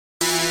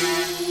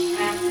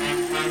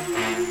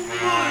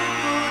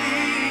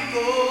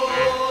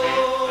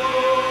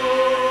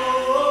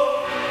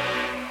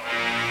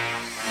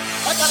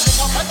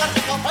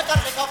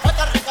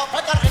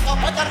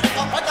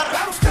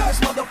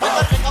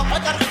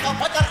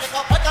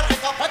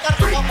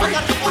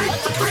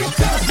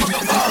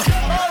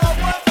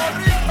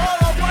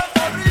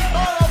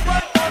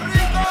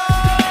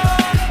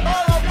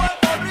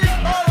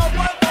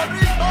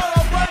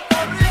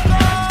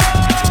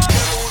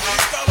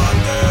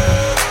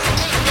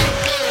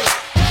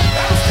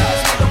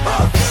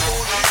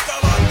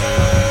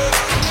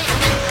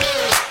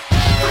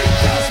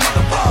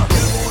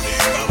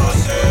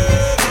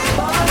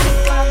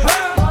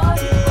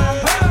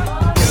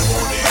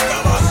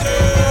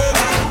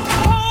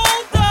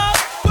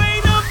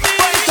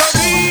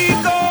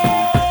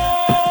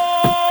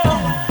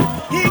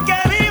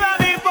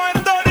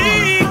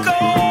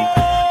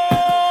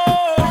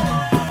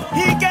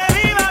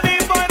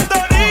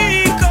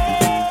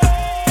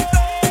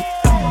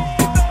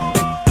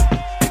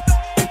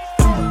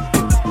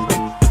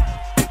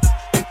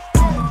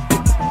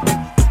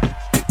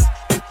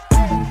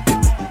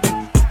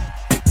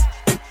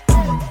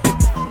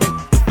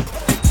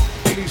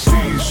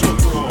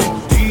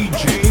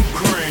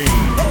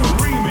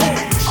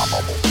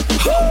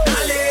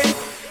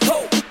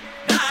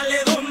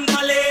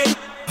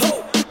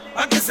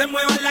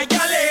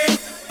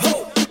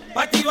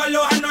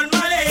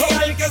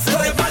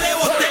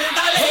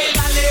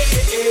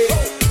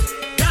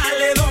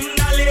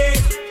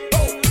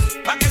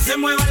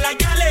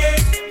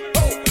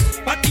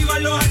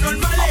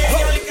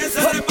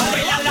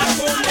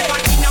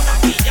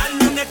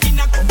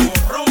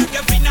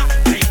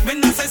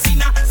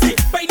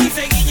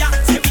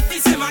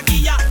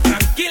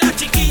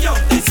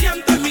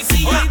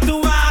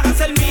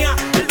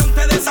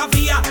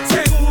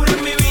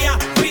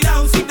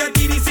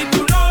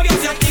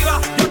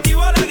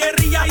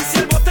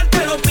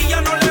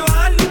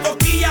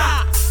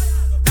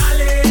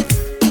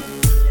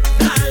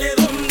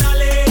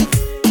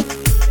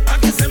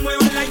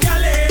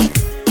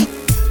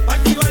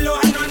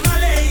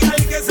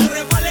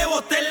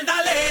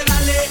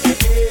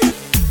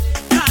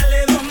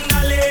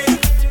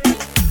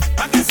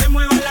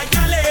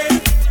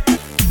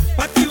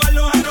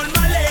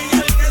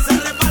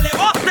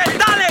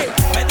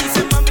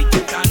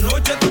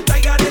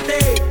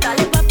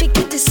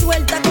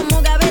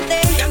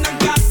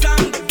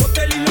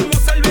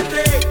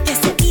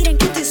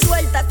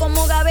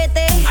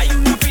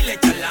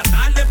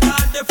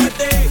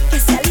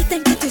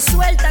dicen que estoy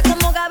suelta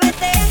como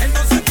gavete.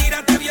 Entonces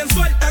tírate bien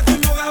suelta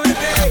como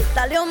gavete.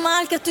 Dale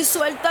Omar que estoy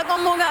suelta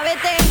como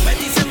gavete. Me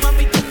dicen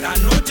mami que esta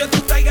noche tú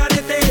estás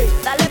garete.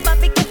 Dale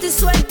papi que estoy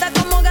suelta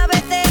como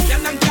gavete. Que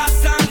andan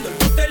cazando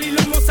el hotel y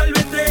los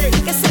mozalbete.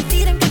 Que se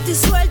tiren que estoy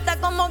suelta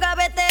como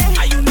gavete.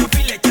 Hay una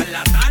pilecha en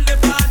la tarde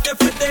para darte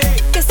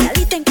fete. Que se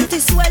aliten que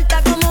estoy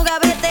suelta como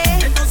gavete.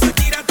 Entonces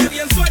tírate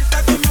bien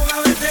suelta como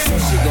gavete.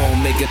 She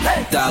gon' make it,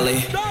 dale.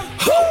 Dale,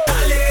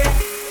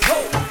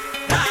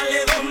 dale,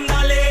 don,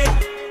 dale.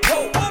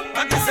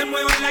 Pa' que se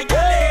muevan las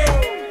yales.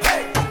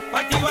 Pa'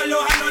 activar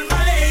los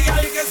anormales y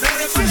al que se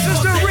repare. This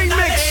is the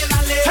remix.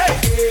 Dale, hey,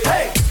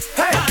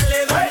 dale,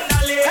 don,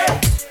 dale.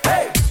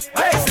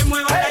 Pa' que se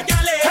muevan las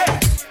yales.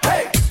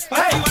 Pa'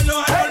 activar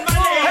los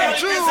anormales y al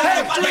que se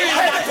repare.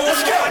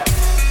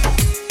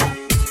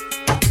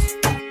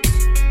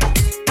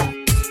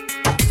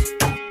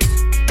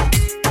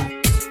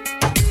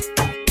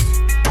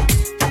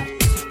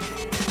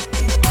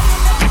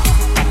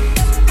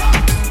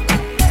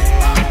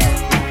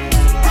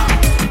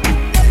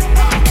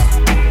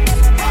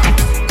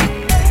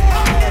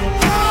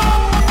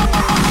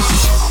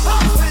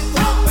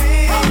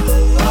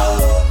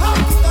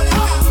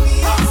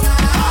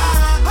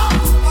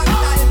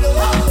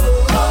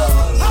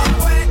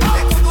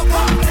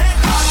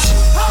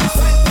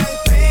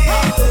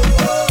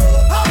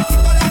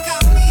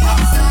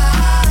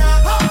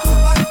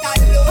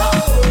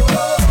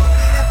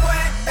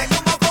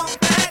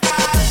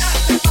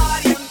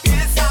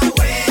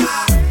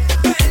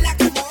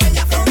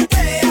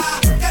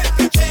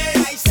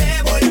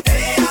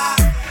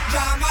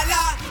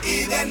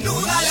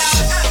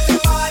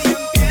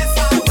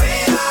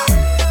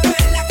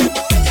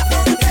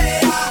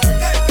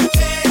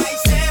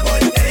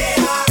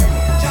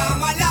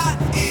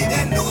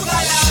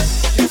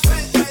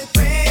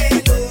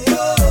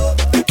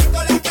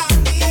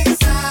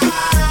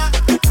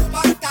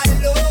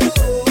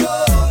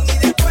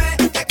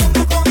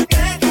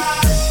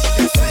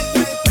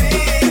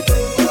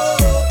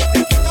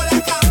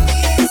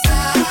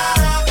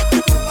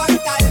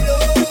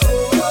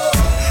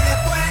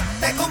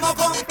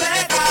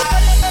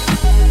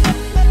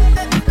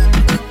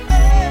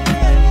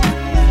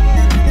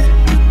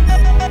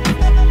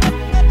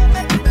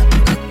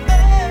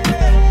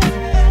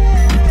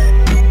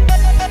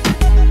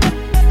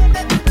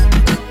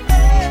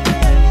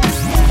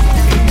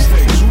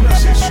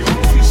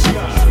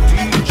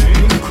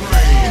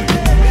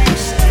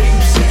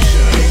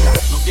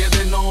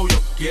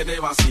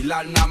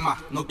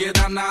 No quiere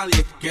a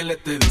nadie que le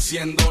esté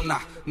diciendo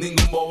nada.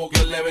 Ningún bobo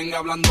que le venga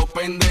hablando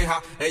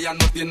pendeja. Ella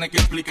no tiene que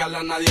explicarle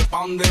a nadie pa'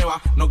 dónde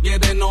va. No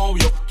quiere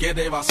novio,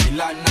 quiere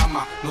vacilar nada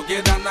más. No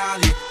quiere a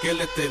nadie que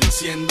le esté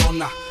diciendo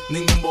nada.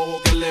 Ningún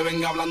bobo que le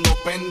venga hablando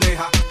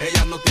pendeja.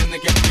 Ella no tiene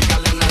que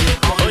explicarle a nadie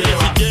pa' dónde va.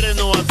 Oye, si quieres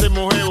nos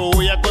hacemos jevo.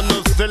 Voy a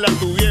conocerla a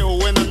tu viejo.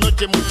 Buenas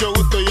noches, mucho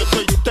gusto, yo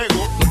soy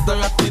Tego. No te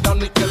voy a tirar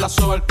ni que la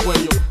soba el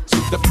cuello. Si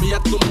te pilla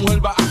tu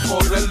mujer va a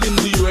correr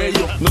lindo y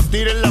bello. No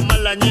tires la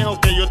malañejo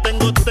que yo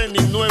tengo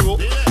tenis nuevo.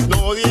 No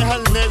odies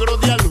al negro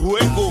de al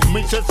juego.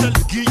 Mixx es el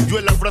quillo,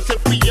 en la frase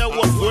pillado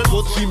a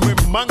fuego. Si me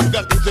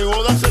manga que se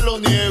joda se lo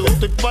niego.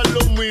 Estoy pa'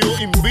 lo mío,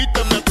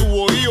 invítame a tu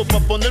bohío. Pa'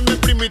 ponerme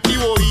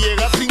primitivo y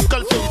llegar sin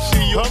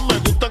calzoncillo. Me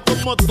gusta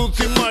como tú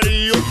sin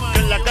marido. Que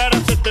en la cara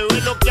se te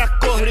ve lo que has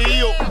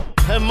corrido.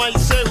 Es más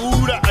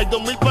segura, hay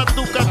 2000 pa'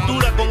 tu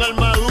captura con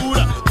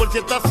armadura. Por si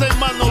esta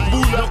semana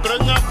bula. No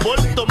creo en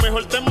aborto,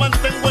 mejor te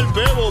mantengo el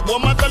bebo. Voy a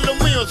matar los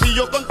míos si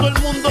yo con todo el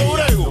mundo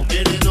brego. No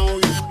quiere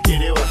novio,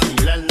 quiere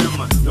vacilar nada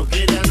más. No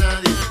quiere a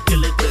nadie que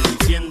le esté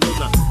diciendo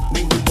nada.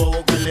 Ningún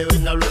bobo que le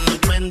venga hablando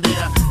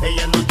pendeja.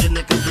 Ella no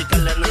tiene que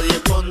explicarle a nadie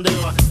pa' dónde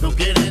va. No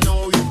quiere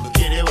novio,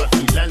 quiere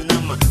vacilar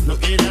nada más. No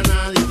quiere a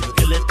nadie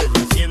que le esté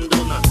diciendo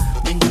nada.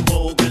 Ningún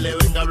bobo que le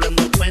venga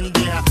hablando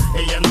pendeja.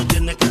 Ella no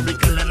tiene que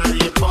explicarle a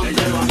nadie pa' dónde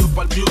va. Ella va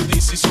para el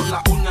beauty, se hizo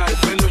la uña, el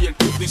pelo y el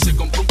cutie. Se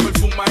compró un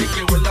perfume ahí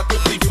que huele a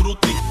tutti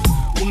frutti.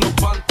 Unos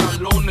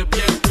pantalones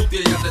bien puti.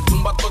 Ella te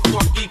tumba todo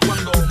aquí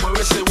cuando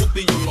mueve ese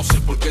booty. Yo no sé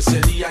por qué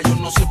sería, yo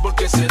no sé por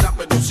qué será.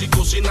 Pero si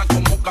cocina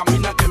como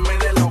camina, que me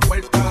dé la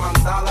oferta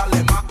agrandada,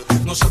 dale más.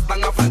 No seas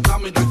tan afrentada,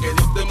 mira que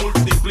Dios te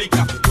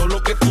multiplica. Todo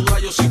lo que tú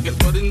das, yo sé que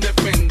tú eres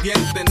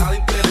independiente. Nada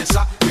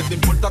interesa, que te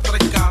importa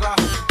tres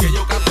carajos. Que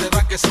yo cante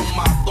rap, que son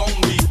matón,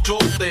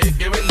 bichote,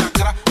 que venda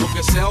crack. Lo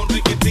que sea un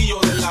riquitillo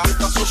de la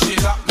alta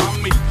sociedad,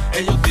 mami.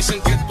 Ellos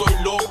dicen que estoy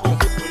loco.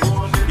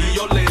 Y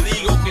yo le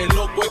digo que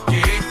loco es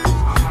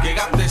que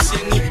gaste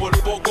 100 y por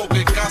poco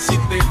que casi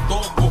te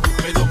toco.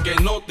 Pero que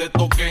no te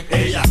toque.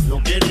 Ella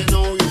no quiere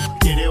novio,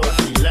 quiere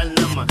vacilar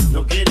nada más.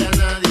 No quiere a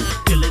nadie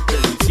que le esté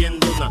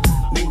diciendo nada.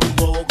 Ningún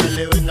bobo que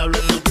le venga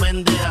hablando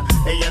pendeja.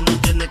 Ella no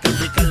tiene que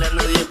explicarle a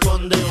nadie pa'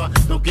 dónde va.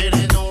 No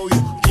quiere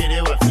novio,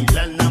 quiere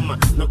vacilar nada más.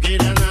 No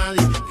quiere a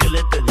nadie que le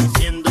esté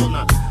diciendo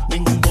nada.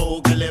 Ningún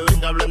bobo que le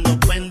venga hablando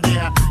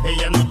pendeja.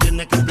 Ella no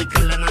tiene que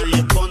explicarle a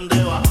nadie pa'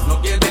 dónde va.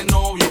 No quiere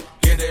novio,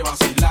 quiere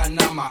vacilar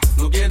nada más.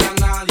 No quiere a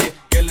nadie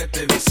que le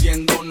esté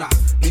diciendo nada.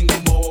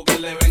 Ningún bobo que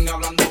le venga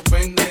hablando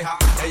pendeja.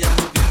 Ella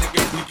no tiene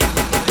que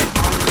explicarle a nadie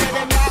pa' dónde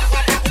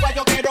va.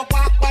 Yo quiero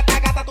pa'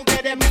 gata,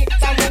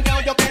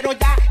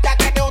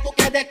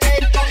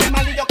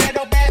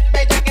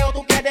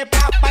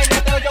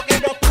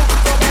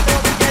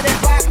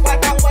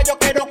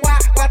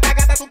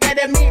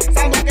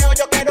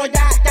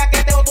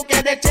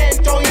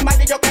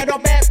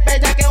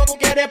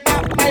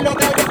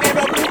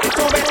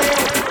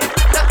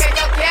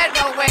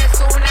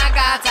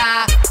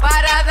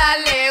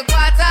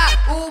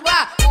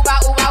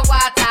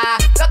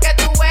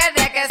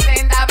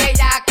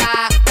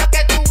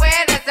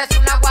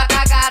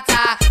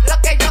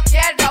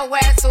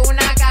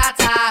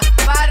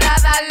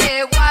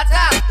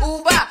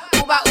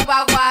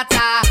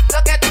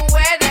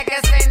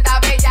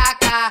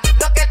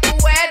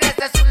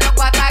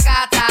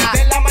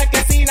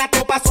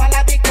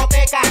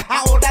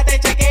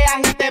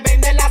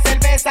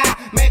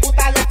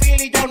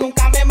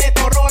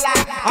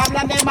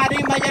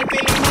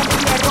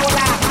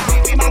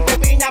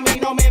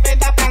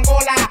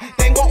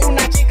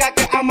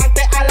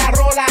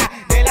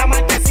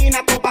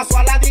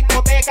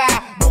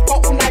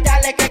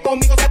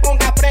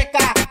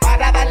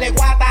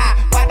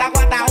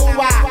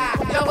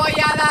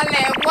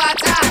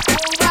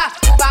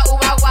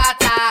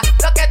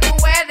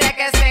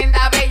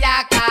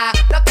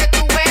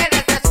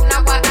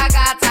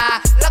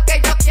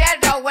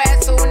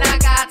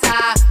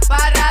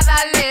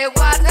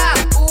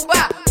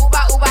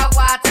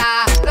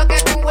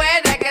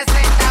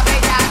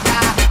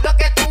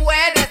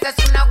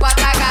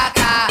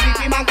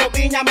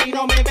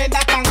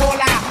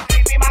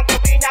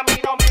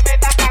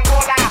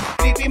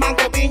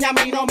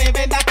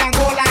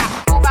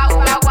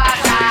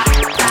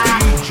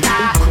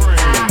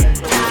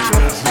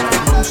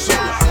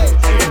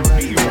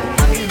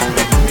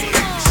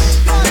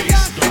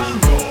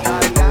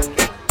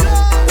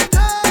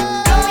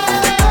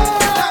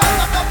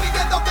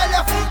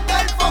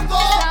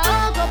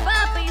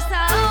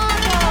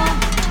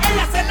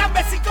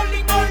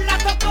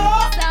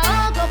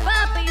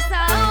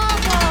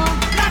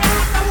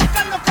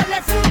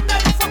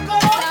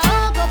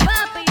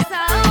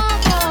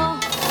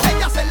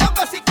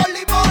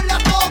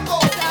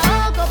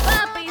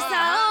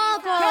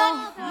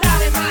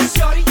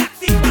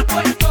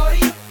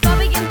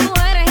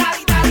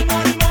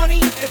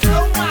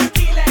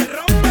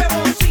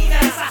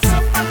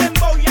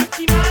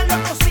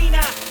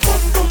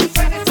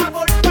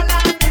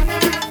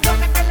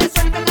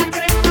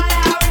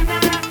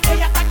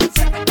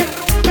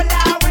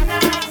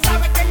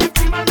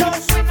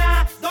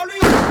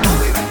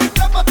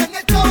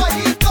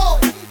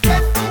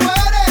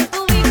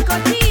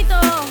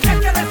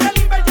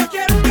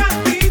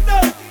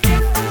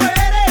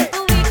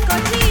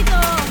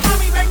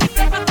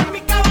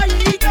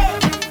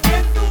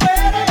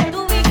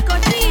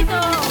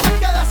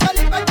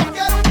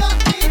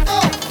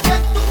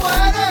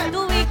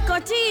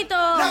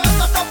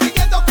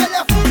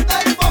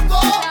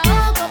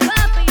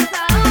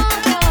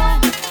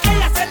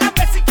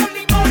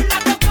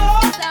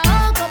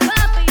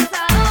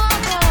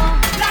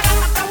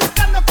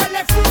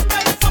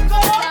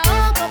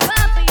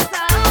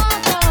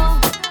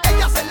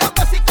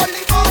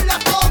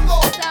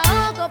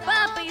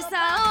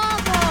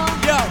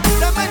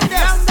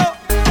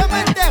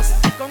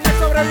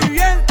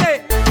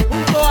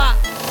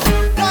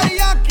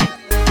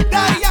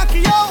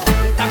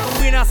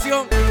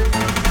 canción.